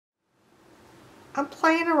I'm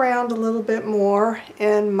playing around a little bit more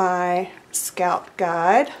in my Scout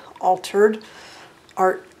Guide altered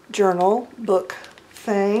art journal book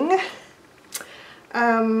thing.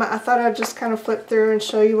 I thought I'd just kind of flip through and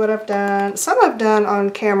show you what I've done. Some I've done on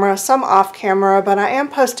camera, some off camera, but I am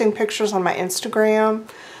posting pictures on my Instagram.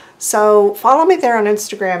 So follow me there on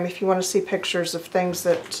Instagram if you want to see pictures of things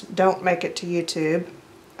that don't make it to YouTube.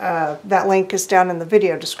 That link is down in the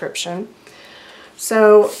video description.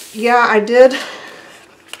 So yeah, I did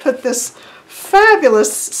put this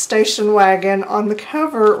fabulous station wagon on the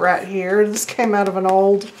cover right here. This came out of an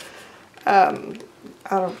old,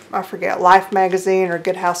 I forget, Life magazine or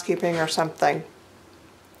Good Housekeeping or something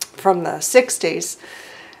from the 60s.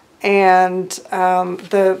 And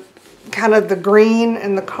the kind of the green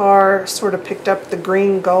in the car sort of picked up the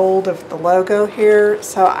green gold of the logo here.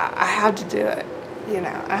 So I had to do it, you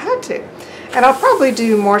know, I had to. And I'll probably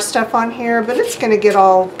do more stuff on here, but it's going to get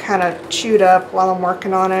all kind of chewed up while I'm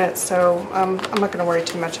working on it, so I'm not going to worry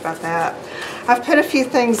too much about that. I've put a few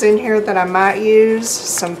things in here that I might use,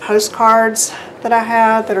 some postcards that I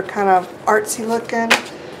had that are kind of artsy looking.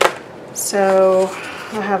 So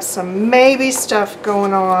I have some maybe stuff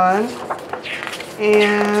going on.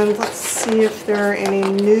 And let's see if there are any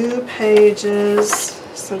new pages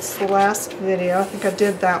since the last video. I think I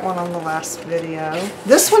did that one on the last video.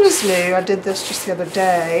 This one is new. I did this just the other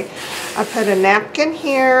day. I put a napkin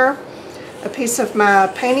here, a piece of my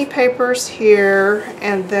painting papers here,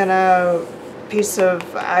 and then a piece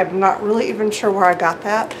of, I'm not really even sure where I got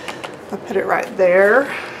that. I put it right there,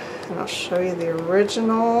 and I'll show you the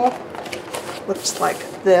original. Looks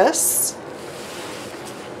like this.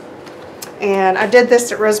 And I did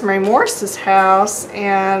this at Rosemary Morris's house,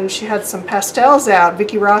 and she had some pastels out.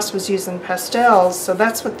 Vicki Ross was using pastels, so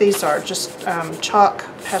that's what these are, just chalk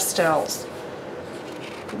pastels.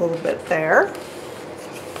 A little bit there.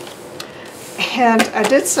 And I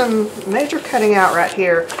did some major cutting out right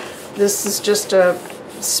here. This is just a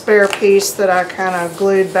spare piece that I kind of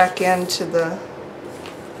glued back into the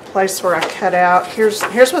place where I cut out. Here's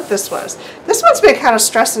what this was. This one's been kind of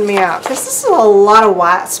stressing me out because this is a lot of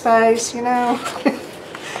white space, you know.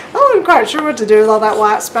 I wasn't quite sure what to do with all that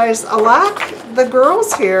white space. I like the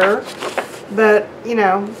girls here, but you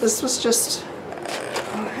know, this was just,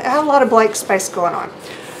 it had a lot of blank space going on.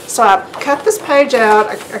 So I cut this page out.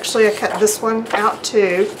 Actually, I cut this one out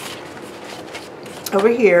too, over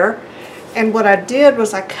here. And what I did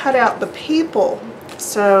was I cut out the people.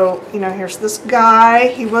 So, you know, here's this guy.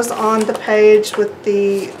 He was on the page with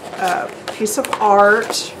the piece of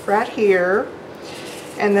art right here.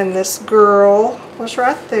 And then this girl was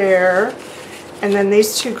right there. And then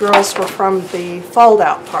these two girls were from the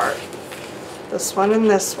fold-out part. This one and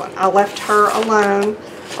this one. I left her alone.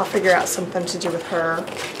 I'll figure out something to do with her.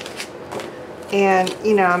 And,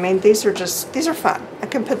 you know, I mean, these are fun. I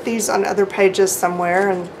can put these on other pages somewhere,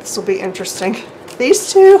 and this will be interesting.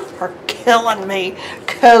 These two are killing me,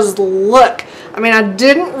 because look, I mean, I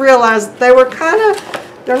didn't realize they were kind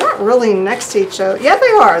of, they're not really next to each other. Yeah,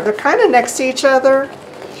 they are. They're kind of next to each other.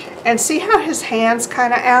 And see how his hand's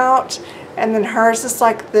kind of out, and then hers is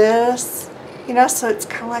like this, you know, so it's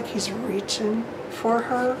kind of like he's reaching for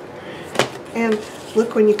her. And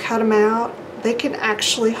look, when you cut them out, they can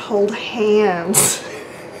actually hold hands.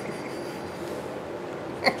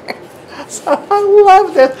 So I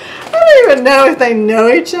love this. I don't even know if they know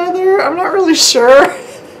each other. I'm not really sure.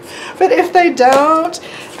 But if they don't,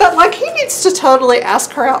 that, like, he needs to totally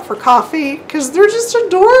ask her out for coffee, because they're just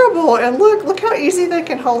adorable. And look how easy they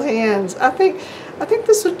can hold hands. I think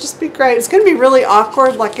this would just be great. It's going to be really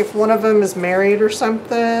awkward, like if one of them is married or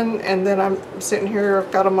something, and then I'm sitting here,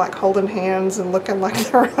 I've got them like holding hands and looking like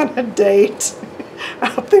they're on a date. I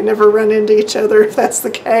hope they never run into each other if that's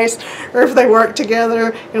the case, or if they work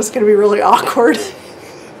together. It's going to be really awkward.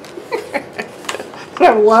 But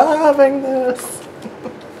I'm loving this.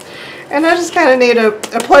 And I just kind of need a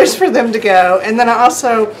place for them to go. And then I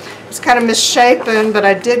also, it's kind of misshapen, but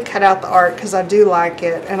I did cut out the art because I do like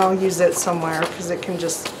it, and I'll use it somewhere because it can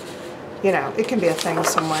just, you know, it can be a thing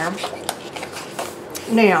somewhere.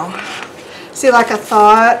 Now, see, like I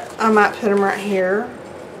thought I might put them right here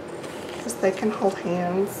because they can hold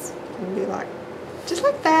hands and be like, just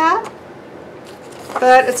like that.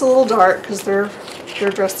 But it's a little dark because they're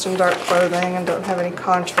dressed in dark clothing and don't have any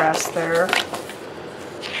contrast there.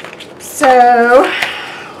 So,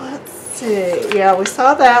 let's see. Yeah, we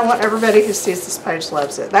saw that one. Everybody who sees this page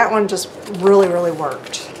loves it. That one just really, really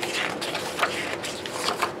worked.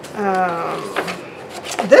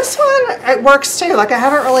 This one, it works too. Like, I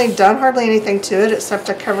haven't really done hardly anything to it except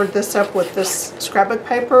I covered this up with this scrapbook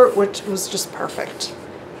paper, which was just perfect.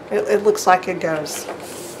 It looks like it goes.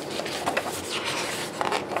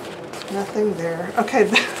 Nothing there. Okay,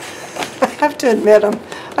 I have to admit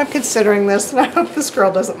I'm considering this, and I hope this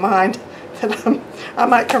girl doesn't mind that I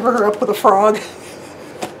might cover her up with a frog.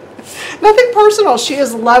 Nothing personal. She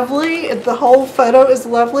is lovely. The whole photo is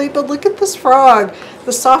lovely, but look at this frog.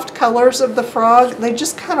 The soft colors of the frog, they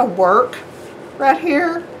just kind of work right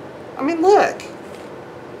here. I mean, look.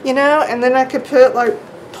 You know, and then I could put, like,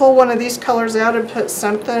 pull one of these colors out and put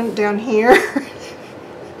something down here.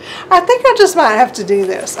 I think I just might have to do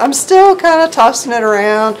this. I'm still kind of tossing it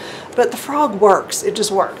around, but the frog works. It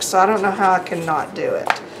just works. So I don't know how I can not do it.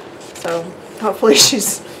 So hopefully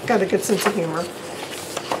she's got a good sense of humor.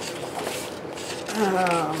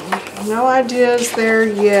 No ideas there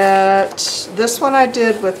yet. This one I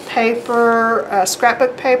did with paper,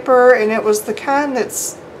 scrapbook paper, and it was the kind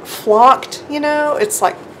that's flocked, you know? It's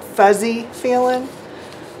like fuzzy feeling.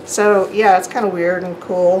 So yeah, it's kind of weird and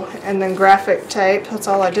cool. And then graphic tape, that's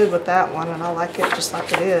all I did with that one, and I like it just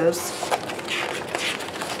like it is.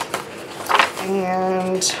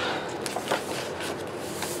 And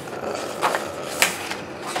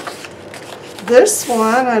this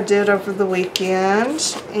one I did over the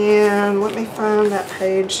weekend, and let me find that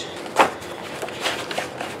page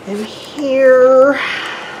in here.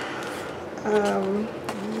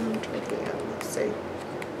 Let's see.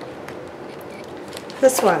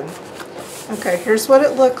 This one. Okay, here's what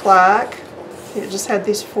it looked like. It just had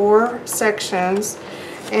these 4 sections,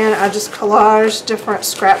 and I just collaged different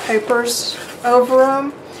scrap papers over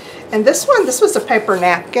them. And this one, this was a paper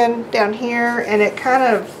napkin down here, and it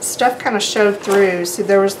stuff kind of showed through. See,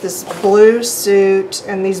 there was this blue suit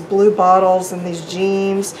and these blue bottles and these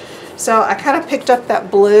jeans. So I kind of picked up that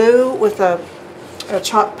blue with a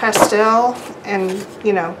chalk pastel and,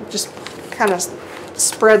 you know, just kind of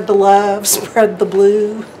spread the love, spread the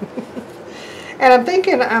blue. And I'm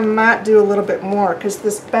thinking I might do a little bit more, because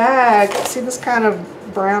this bag, see this kind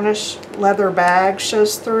of brownish leather bag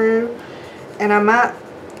shows through, and I might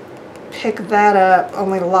pick that up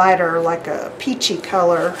only lighter, like a peachy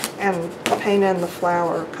color, and paint in the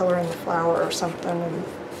flower, color in the flower or something, and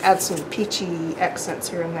add some peachy accents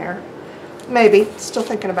here and there. Maybe. Still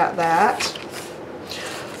thinking about that.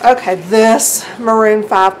 Okay, this Maroon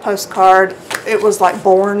 5 postcard, it was like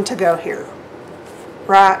born to go here.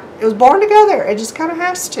 Right? It was born to go there. It just kind of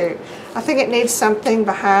has to. I think it needs something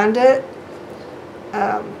behind it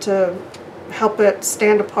to help it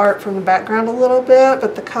stand apart from the background a little bit,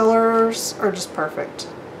 but the colors are just perfect.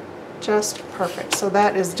 Just perfect. So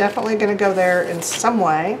that is definitely going to go there in some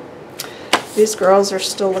way. These girls are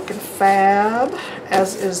still looking fab,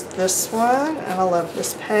 as is this one, and I love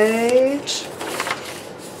this page.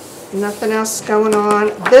 Nothing else going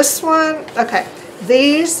on. This one, okay,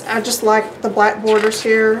 these, I just like the black borders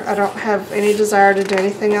here. I don't have any desire to do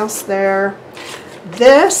anything else there.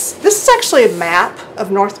 This is actually a map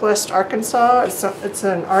of Northwest Arkansas. It's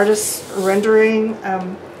an artist's rendering.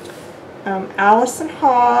 Allison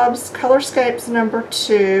Hobbs, Colorscapes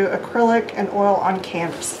 #2, acrylic and oil on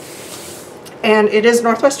canvas. And it is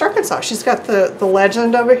Northwest Arkansas. She's got the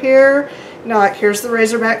legend over here. You know, like here's the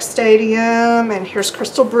Razorback Stadium, and here's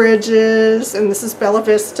Crystal Bridges, and this is Bella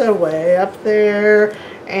Vista way up there,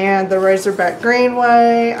 and the Razorback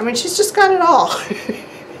Greenway. I mean, she's just got it all.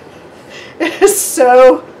 It is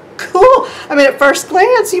so cool. I mean, at first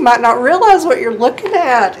glance, you might not realize what you're looking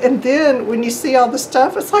at, and then when you see all the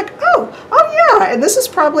stuff, it's like, oh yeah, and this is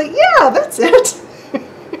probably, yeah, that's it.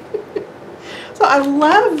 So I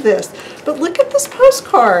love this. But look at this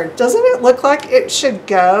postcard. Doesn't it look like it should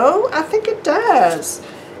go? I think it does.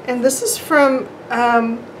 And this is from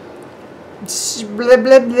blah,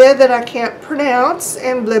 blah, blah, that I can't pronounce,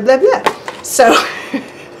 and blah, blah, blah. So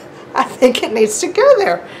I think it needs to go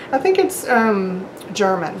there. I think it's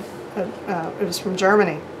German. It was from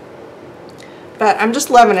Germany. But I'm just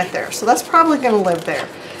loving it there. So that's probably going to live there.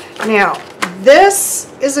 Now,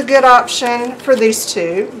 this is a good option for these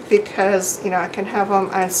two because, you know, I can have them,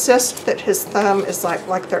 I insist that his thumb is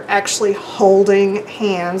like they're actually holding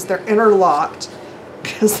hands. They're interlocked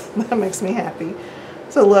because that makes me happy.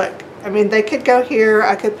 So look, I mean, they could go here.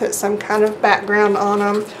 I could put some kind of background on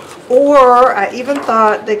them. Or I even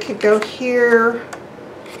thought they could go here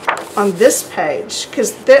on this page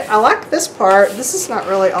because I like this part. This is not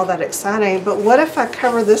really all that exciting, but what if I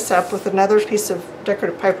cover this up with another piece of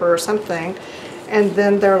decorative paper or something, and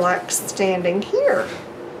then they're like standing here?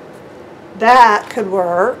 That could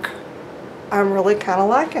work. I'm really kind of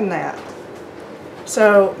liking that.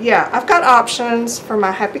 So yeah, I've got options for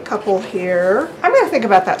my happy couple here. I'm going to think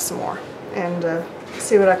about that some more and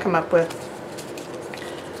see what I come up with.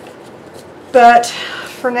 But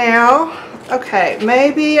for now, okay,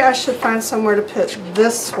 maybe I should find somewhere to put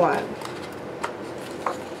this one.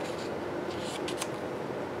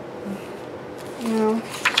 know,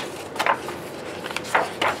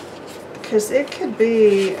 because it could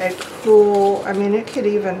be a cool, I mean, it could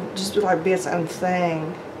even just like be its own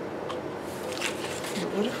thing.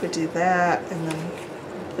 But what if we do that and then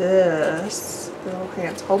this, little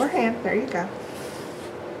hands, hold her hand, there you go.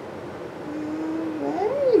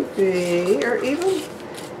 Maybe, or even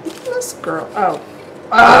this girl, oh,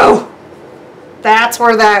 that's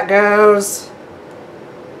where that goes.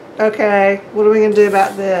 Okay, what are we gonna do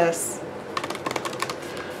about this?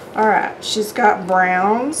 All right, she's got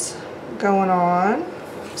browns going on.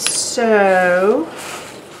 So,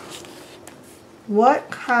 what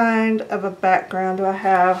kind of a background do I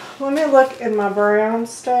have? Let me look in my brown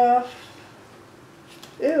stuff.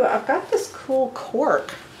 Ooh, I've got this cool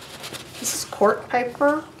cork. This is cork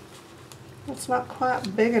paper. It's not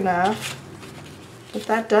quite big enough, but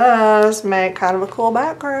that does make kind of a cool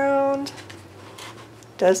background.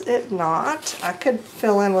 Does it not? I could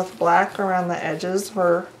fill in with black around the edges,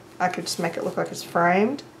 or I could just make it look like it's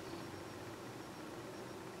framed.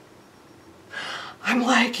 I'm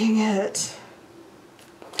liking it.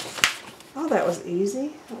 Oh, that was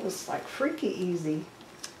easy. That was like freaky easy.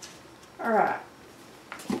 All right.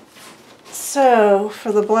 So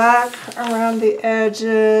for the black around the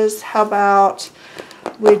edges, how about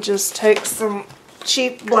we just take some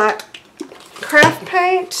cheap black craft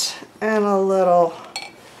paint and a little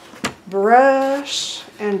brush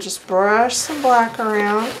and just brush some black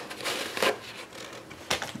around.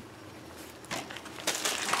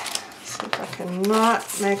 See if I can not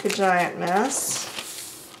make a giant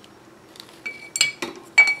mess.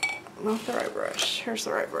 Not the right brush. Here's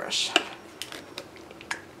the right brush.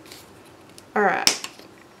 All right.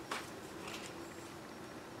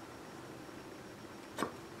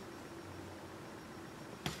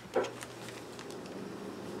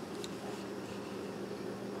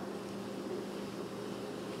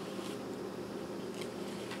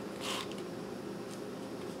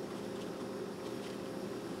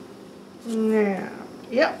 Now,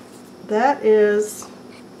 yep, that is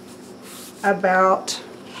about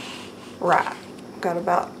right. Got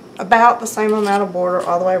about the same amount of border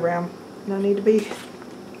all the way around. No need to be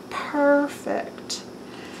perfect.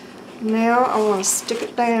 Now I want to stick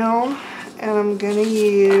it down, and I'm going to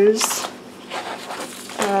use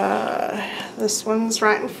this one's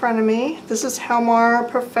right in front of me. This is Helmar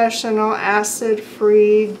Professional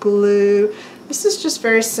Acid-Free Glue. This is just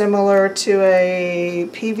very similar to a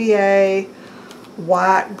PVA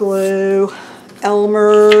white glue,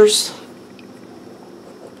 Elmer's.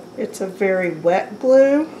 It's a very wet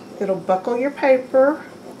glue. It'll buckle your paper,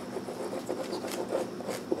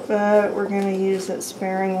 but we're going to use it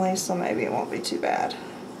sparingly, so maybe it won't be too bad.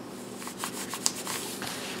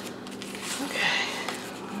 Okay,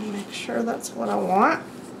 let me make sure that's what I want.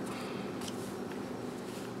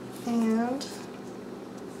 And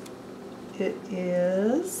it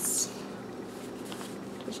is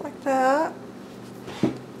just like that.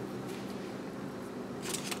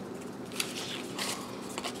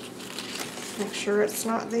 Make sure it's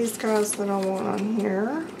not these guys that I want on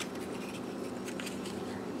here.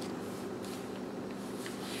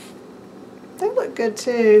 They look good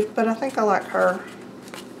too, but I think I like her,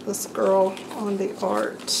 this girl on the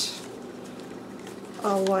art.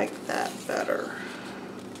 I like that better.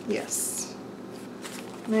 Yes,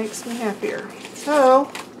 makes me happier.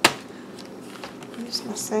 So, use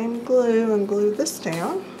my same glue and glue this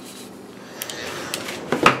down.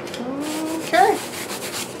 Okay.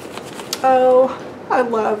 Oh, I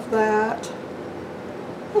love that.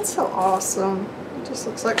 That's so awesome. It just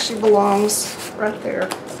looks like she belongs right there.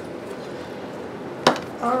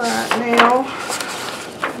 Alright,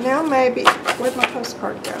 now maybe, where'd my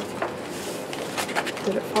postcard go?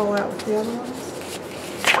 Did it fall out with the other ones?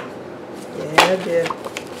 Yeah, it did.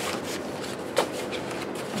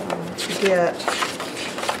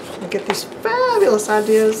 I get these fabulous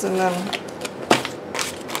ideas, and then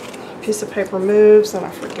a piece of paper moves and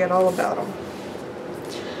I forget all about them.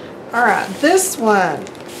 Alright, this one.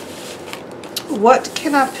 What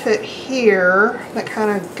can I put here that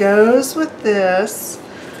kind of goes with this,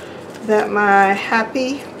 that my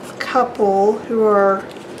happy couple who are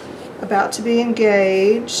about to be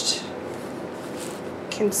engaged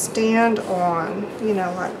can stand on, you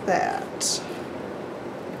know, like that.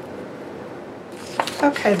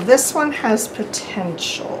 Okay, this one has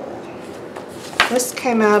potential. This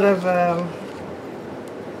came out of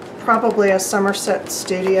probably a Somerset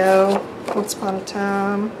studio once upon a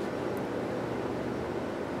time.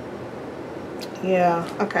 Yeah,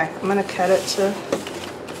 okay, I'm gonna cut it to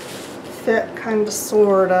fit kind of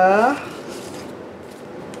sorta.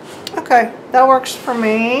 Okay, that works for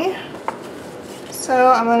me. So So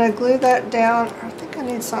I'm going to glue that down. I think I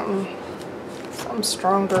need something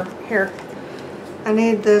stronger. Here. I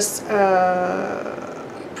need this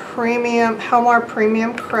premium, Helmar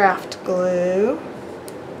Premium Craft Glue,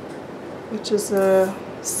 which is a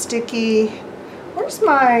sticky, where's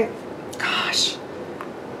my, gosh,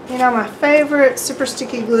 you know, my favorite super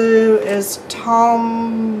sticky glue is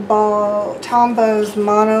Tombo's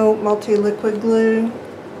Mono Multi-Liquid Glue,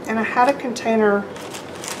 and I had a container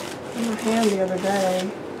in my hand the other day.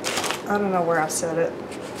 I don't know where I set it.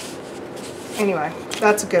 Anyway,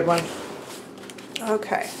 that's a good one.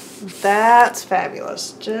 Okay, that's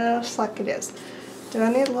fabulous, just like it is. Do I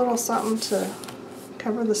need a little something to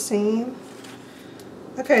cover the seam?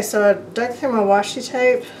 Okay, so I dug through my washi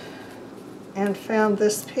tape and found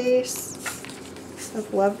this piece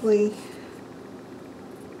of lovely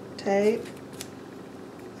tape,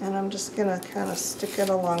 and I'm just gonna kind of stick it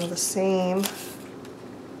along the seam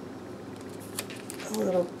a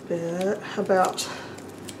little bit, about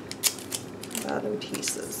in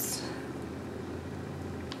pieces.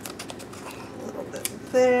 A little bit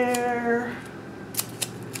there.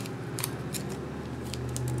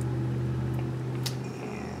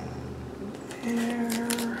 And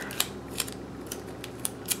there.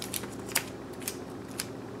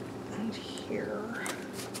 And here.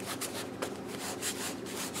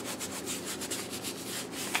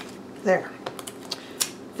 There.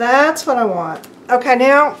 That's what I want. Okay,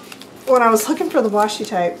 now when I was looking for the washi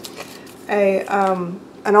tape,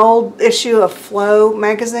 an old issue of Flow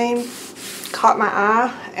magazine caught my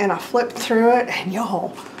eye, and I flipped through it, and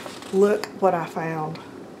y'all, look what I found.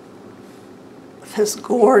 This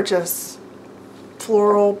gorgeous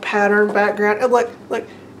floral pattern background. And look,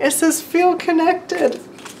 it says Feel Connected.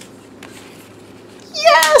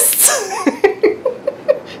 Yes!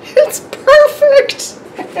 It's perfect!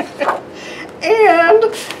 And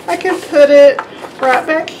I can put it right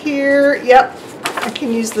back here. Yep, I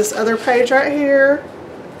can use this other page right here,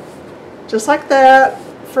 just like that,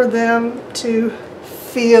 for them to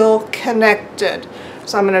feel connected.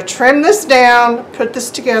 So I'm going to trim this down, put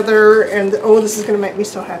this together, and oh, this is going to make me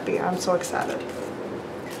so happy. I'm so excited.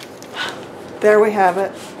 There we have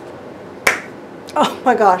it. Oh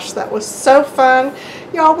my gosh, that was so fun.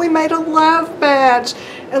 Y'all, we made a love badge.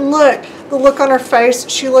 And look, the look on her face,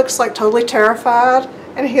 she looks like totally terrified,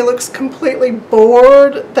 and he looks completely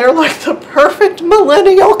bored. They're like the perfect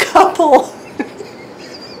millennial couple.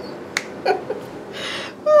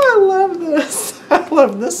 Oh, I love this. I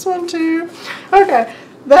love this one too. Okay,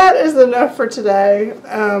 that is enough for today.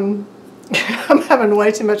 I'm having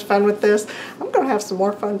way too much fun with this. I'm going to have some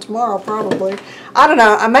more fun tomorrow probably. I don't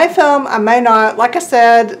know. I may film, I may not. Like I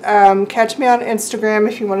said, catch me on Instagram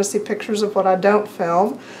if you want to see pictures of what I don't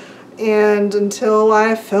film. And until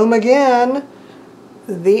I film again,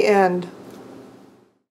 the end.